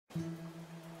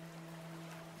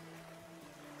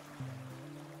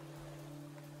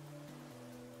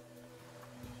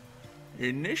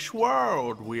In this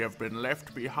world, we have been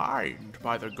left behind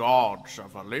by the gods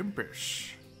of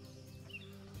Olympus.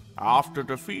 After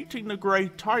defeating the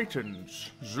great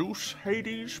titans, Zeus,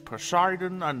 Hades,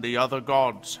 Poseidon, and the other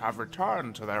gods have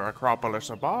returned to their acropolis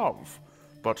above,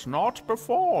 but not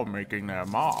before making their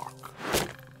mark.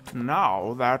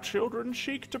 Now their children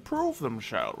seek to prove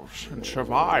themselves and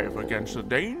survive against a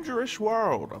dangerous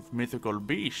world of mythical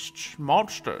beasts,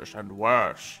 monsters, and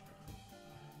worse.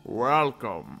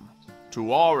 Welcome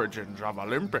to Origins of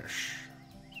Olympus.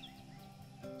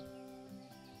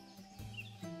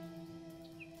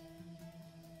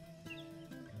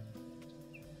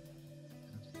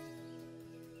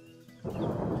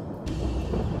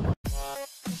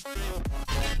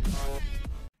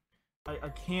 I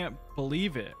can't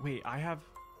believe it. Wait, I have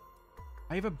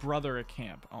a brother at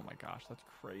camp. Oh my gosh, that's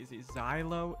crazy.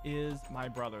 Xylo is my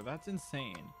brother. That's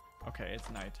insane. Okay, it's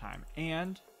nighttime.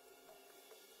 And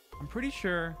I'm pretty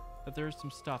sure that there's some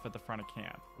stuff at the front of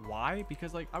camp. Why?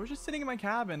 Because like I was just sitting in my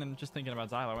cabin and just thinking about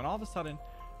Xylo, and all of a sudden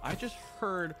I just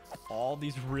heard all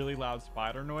these really loud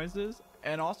spider noises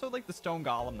and also like the stone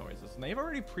golem noises. And they've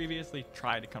already previously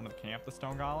tried to come to the camp, the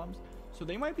stone golems, so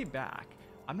they might be back.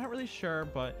 I'm not really sure,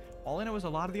 but all I know is a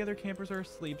lot of the other campers are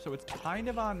asleep, so it's kind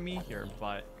of on me here,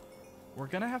 but we're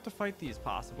gonna have to fight these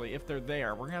possibly if they're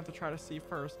there. We're gonna have to try to see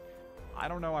first. I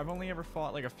don't know. I've only ever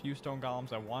fought like a few stone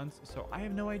golems at once, so I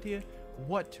have no idea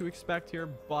what to expect here,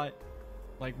 but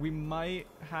like we might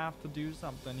have to do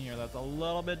something here that's a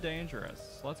little bit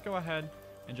dangerous. So let's go ahead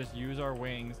and just use our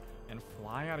wings and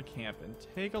fly out of camp and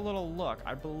take a little look.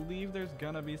 I believe there's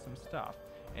gonna be some stuff.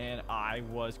 And I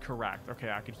was correct. Okay,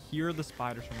 I could hear the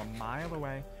spiders from a mile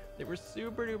away. They were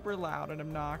super duper loud and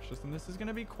obnoxious, and this is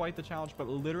gonna be quite the challenge. But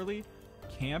literally,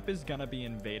 camp is gonna be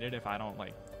invaded if I don't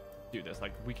like do this.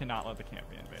 Like, we cannot let the camp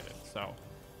be invaded. So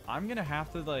I'm gonna have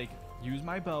to like use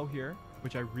my bow here,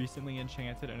 which I recently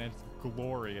enchanted, and it's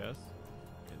glorious.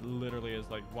 It literally is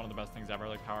like one of the best things ever,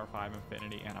 like power 5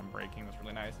 infinity, and I'm breaking this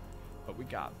really nice. But we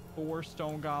got 4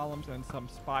 stone golems and some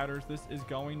spiders. This is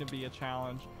going to be a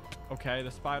challenge. Okay,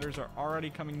 the spiders are already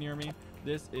coming near me.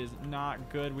 This is not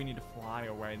good. We need to fly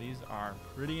away. These are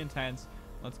pretty intense.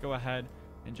 Let's go ahead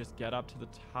and just get up to the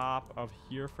top of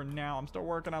here for now. I'm still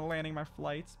working on landing my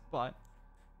flights, but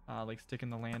like sticking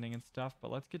the landing and stuff.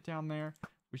 But let's get down there.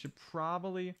 We should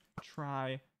probably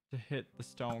try to hit the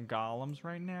stone golems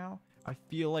right now. I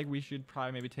feel like we should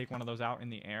probably maybe take one of those out in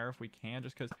the air if we can,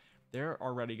 just because they're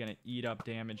already going to eat up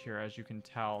damage here, as you can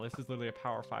tell. This is literally a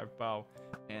power 5 bow,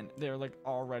 and they're like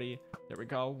already, there we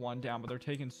go, one down, but they're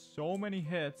taking so many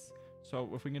hits. So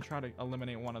if we can try to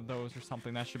eliminate one of those or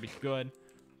something, that should be good.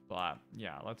 But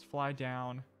yeah, let's fly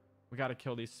down. We got to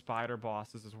kill these spider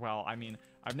bosses as well. I mean,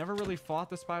 I've never really fought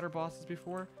the spider bosses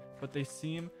before, but they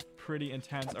seem pretty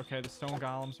intense. Okay, the stone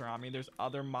golems are on me. There's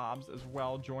other mobs as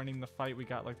well joining the fight. We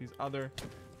got like these other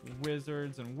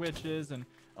wizards and witches, and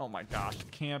oh my gosh, the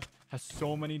camp has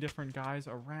so many different guys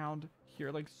around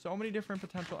here, like so many different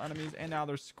potential enemies. And now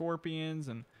there's scorpions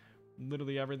and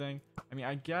literally everything. I mean,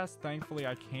 I guess thankfully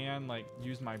I can like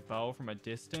use my bow from a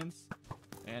distance,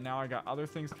 and now I got other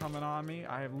things coming on me.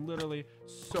 I have literally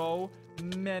so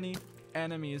many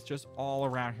enemies just all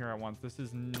around here at once. This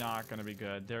is not going to be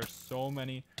good. There's so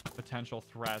many potential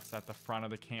threats at the front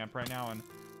of the camp right now, and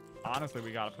honestly,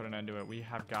 we got to put an end to it. We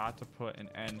have got to put an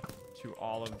end to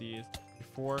all of these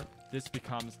before this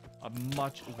becomes a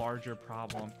much larger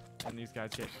problem and these guys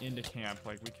get into camp.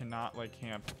 Like, we cannot let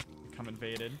camp become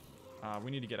invaded. We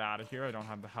need to get out of here. I don't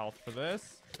have the health for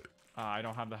this. I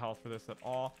don't have the health for this at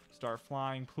all. Start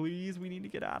flying, please. We need to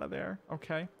get out of there.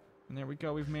 Okay. And there we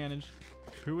go. We've managed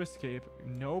to escape.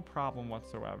 No problem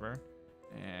whatsoever.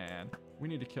 And we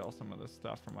need to kill some of this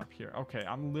stuff from up here. Okay,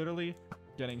 I'm literally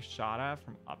getting shot at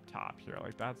from up top here.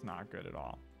 Like, that's not good at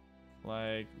all.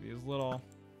 Like, these little,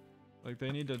 like,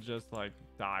 they need to just like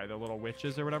die, the little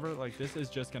witches or whatever. Like, this is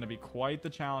just going to be quite the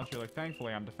challenge here. Like,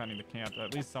 thankfully I'm defending the camp.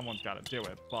 At least someone's got to do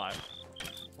it, but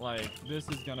like, this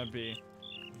is going to be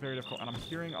very difficult. And I'm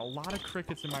hearing a lot of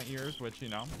crickets in my ears, which, you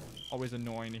know, always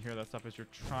annoying to hear that stuff as you're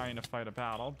trying to fight a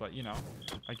battle. But, you know,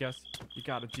 I guess you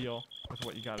got to deal with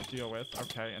what you got to deal with.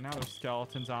 Okay, and now there's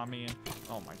skeletons on me, and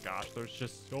oh my gosh, there's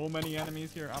just so many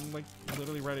enemies here. I'm like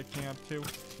literally right at camp too,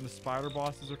 and the spider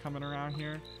bosses are coming around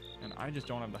here, and I just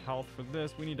don't have the health for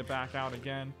this. We need to back out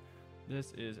again.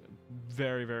 This is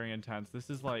very, very intense. This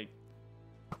is like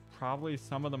probably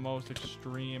some of the most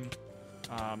extreme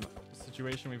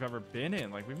situation we've ever been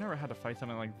in. Like, we've never had to fight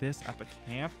something like this at the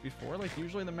camp before. Like,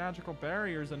 usually the magical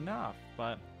barrier is enough,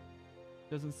 but it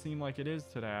doesn't seem like it is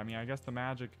today. I mean, I guess the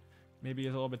magic maybe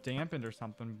is a little bit dampened or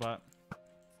something, but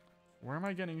where am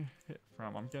I getting hit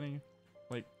from? I'm getting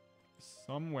like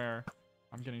somewhere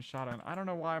I'm getting shot at. I don't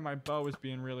know why my bow is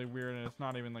being really weird and it's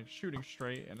not even like shooting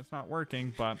straight and it's not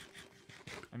working, but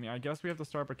I mean, I guess we have to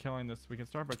start by killing this. We can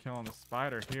start by killing the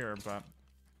spider here, but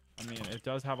I mean, it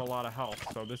does have a lot of health,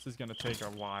 so this is going to take a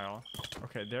while.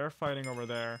 Okay, they're fighting over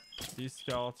there. These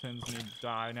skeletons need to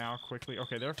die now quickly.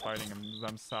 Okay, they're fighting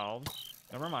themselves.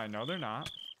 Never mind. No, they're not.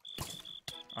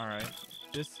 All right.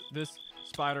 This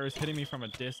spider is hitting me from a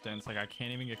distance. Like, I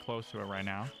can't even get close to it right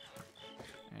now.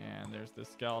 And there's this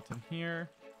skeleton here.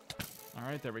 All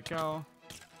right, there we go.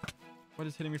 What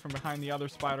is hitting me from behind? The other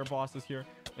spider bosses here.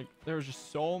 Like, there's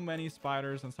just so many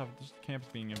spiders and stuff. This camp's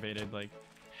being invaded, like,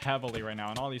 heavily right now.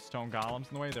 And all these stone golems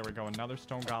in the way. There we go. Another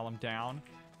stone golem down.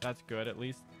 That's good. At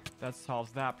least that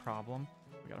solves that problem.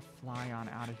 We gotta fly on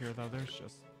out of here, though. There's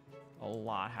just a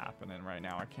lot happening right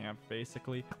now at camp.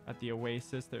 Basically, at the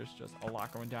oasis, there's just a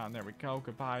lot going down. There we go.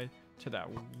 Goodbye to that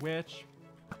witch.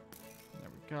 There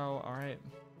we go. All right.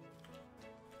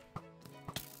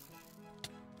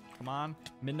 Come on.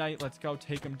 Midnight, let's go.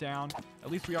 Take him down. At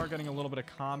least we are getting a little bit of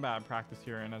combat practice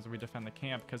here and as we defend the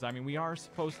camp. Because, I mean, we are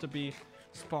supposed to be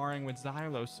sparring with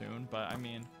Xylo soon. But, I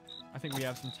mean, I think we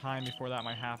have some time before that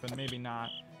might happen. Maybe not.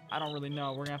 I don't really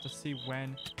know. We're going to have to see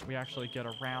when we actually get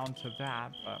around to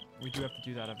that. But we do have to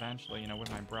do that eventually, you know, with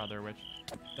my brother. Which,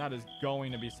 that is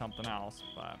going to be something else.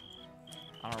 But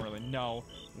I don't really know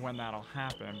when that'll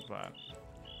happen. But,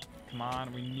 come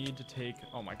on. We need to take...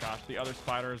 Oh, my gosh. The other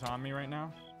spider is on me right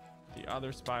now. The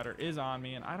other spider is on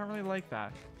me, and I don't really like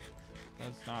that.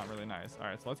 That's not really nice. All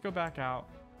right, so let's go back out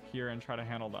here and try to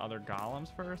handle the other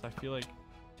golems first. I feel like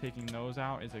taking those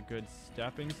out is a good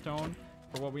stepping stone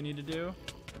for what we need to do.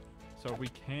 So if we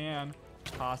can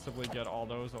possibly get all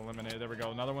those eliminated. There we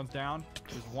go. Another one's down.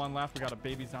 There's one left. We got a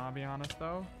baby zombie on us,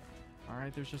 though. All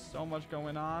right, there's just so much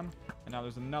going on. And now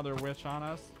there's another witch on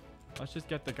us. Let's just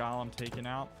get the golem taken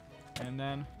out. And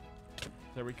then,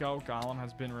 there we go. Golem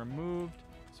has been removed.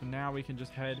 So now we can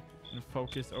just head and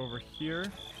focus over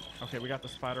here. Okay, we got the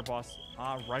spider boss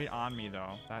right on me,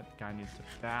 though. That guy needs to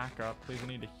back up. Please, I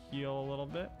need to heal a little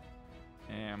bit.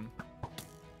 And,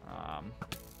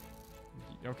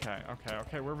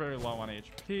 okay. We're very low on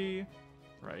HP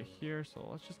right here. So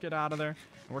let's just get out of there.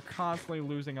 And we're constantly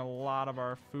losing a lot of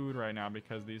our food right now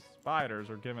because these spiders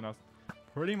are giving us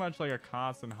pretty much like a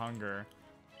constant hunger.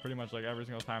 Pretty much like every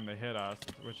single time they hit us,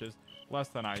 which is less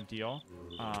than ideal.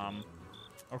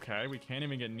 Okay, we can't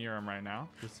even get near him right now.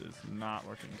 This is not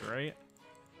looking great.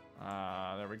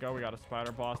 There we go. We got a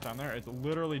spider boss down there. It's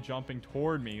literally jumping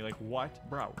toward me. Like, what?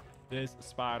 Bro, this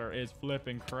spider is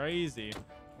flipping crazy.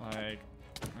 Like,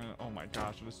 oh my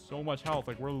gosh, there's so much health.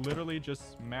 Like, we're literally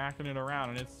just smacking it around,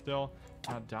 and it's still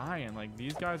not dying. Like,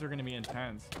 these guys are going to be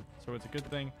intense. So it's a good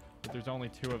thing that there's only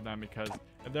 2 of them, because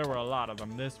if there were a lot of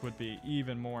them, this would be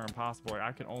even more impossible. Like,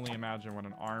 I can only imagine what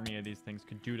an army of these things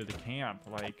could do to the camp.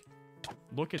 Like,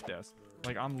 look at this.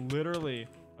 Like, I'm literally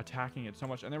attacking it so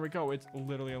much. And there we go. It's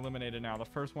literally eliminated now. The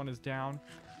first one is down.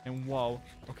 And whoa.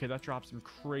 Okay, that drops some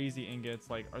crazy ingots.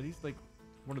 Like, are these like...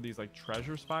 What are these, like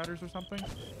treasure spiders or something?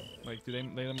 Like, do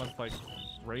they must like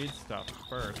raid stuff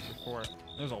first before...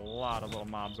 There's a lot of little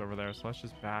mobs over there. So let's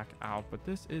just back out. But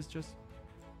this is just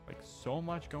like so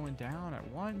much going down at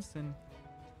once. And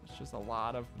it's just a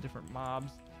lot of different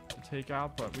mobs to take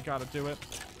out. But we got to do it.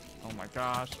 Oh my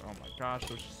gosh,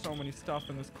 there's so many stuff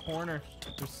in this corner.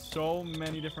 There's so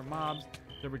many different mobs.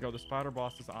 There we go, the spider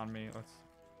boss is on me.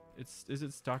 Is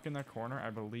it stuck in that corner?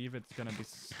 I believe it's gonna be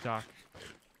stuck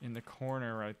in the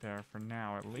corner right there for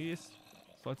now, at least.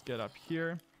 So let's get up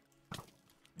here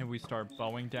and we start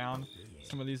bowing down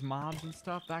some of these mobs and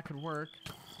stuff. That could work,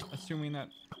 assuming that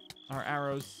our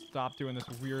arrows stop doing this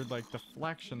weird like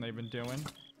deflection they've been doing.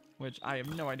 Which I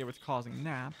have no idea what's causing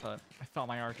that, but I felt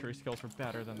my archery skills were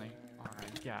better than they are,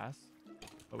 I guess.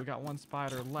 But we got one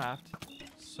spider left,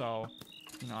 so,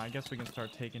 you know, I guess we can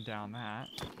start taking down that.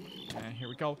 And here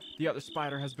we go. The other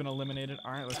spider has been eliminated.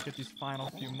 All right, let's get these final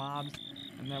few mobs,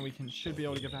 and then we should be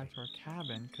able to get back to our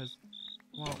cabin, because,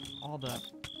 well, all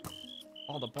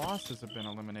the bosses have been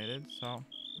eliminated, so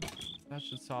that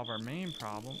should solve our main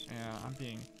problem. And I'm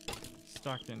being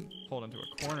stuck and pulled into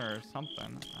a corner or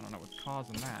something. I don't know what's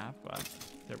causing that, but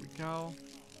there we go.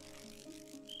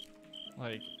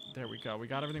 Like, there we go. We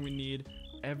got everything we need.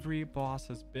 Every boss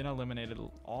has been eliminated.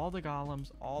 All the golems,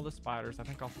 all the spiders. I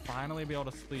think I'll finally be able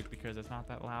to sleep because it's not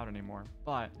that loud anymore.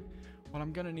 But what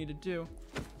I'm gonna need to do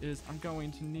is I'm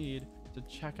going to need to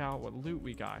check out what loot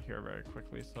we got here very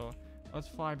quickly. So let's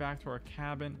fly back to our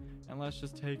cabin and let's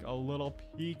just take a little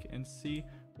peek and see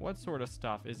what sort of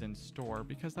stuff is in store,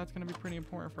 because that's going to be pretty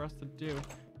important for us to do,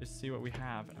 is see what we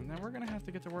have. And then we're going to have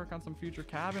to get to work on some future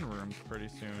cabin rooms pretty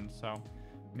soon. So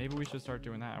maybe we should start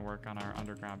doing that and work on our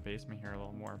underground basement here a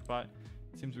little more. But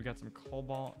it seems we got some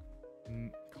cobalt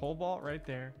right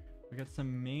there. We got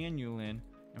some manulin,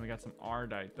 and we got some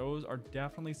ardite. Those are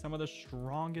definitely some of the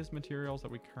strongest materials that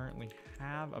we currently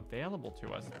have available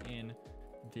to us in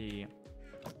the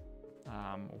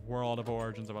world of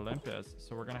Origins of Olympus.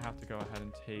 So we're gonna have to go ahead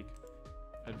and take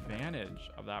advantage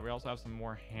of that. We also have some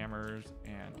more hammers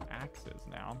and axes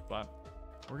now, but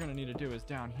what we're gonna need to do is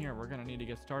down here, we're gonna need to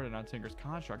get started on Tinker's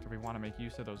Construct if we want to make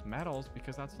use of those metals,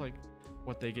 because that's like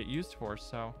what they get used for.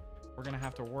 So we're gonna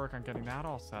have to work on getting that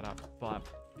all set up. But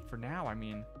for now, I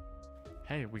mean,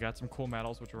 hey, we got some cool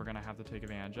metals which we're gonna have to take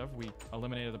advantage of. We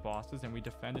eliminated the bosses and we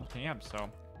defended camp, so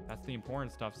that's the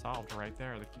important stuff solved right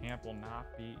there. The camp will not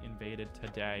be invaded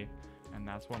today, and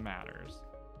that's what matters.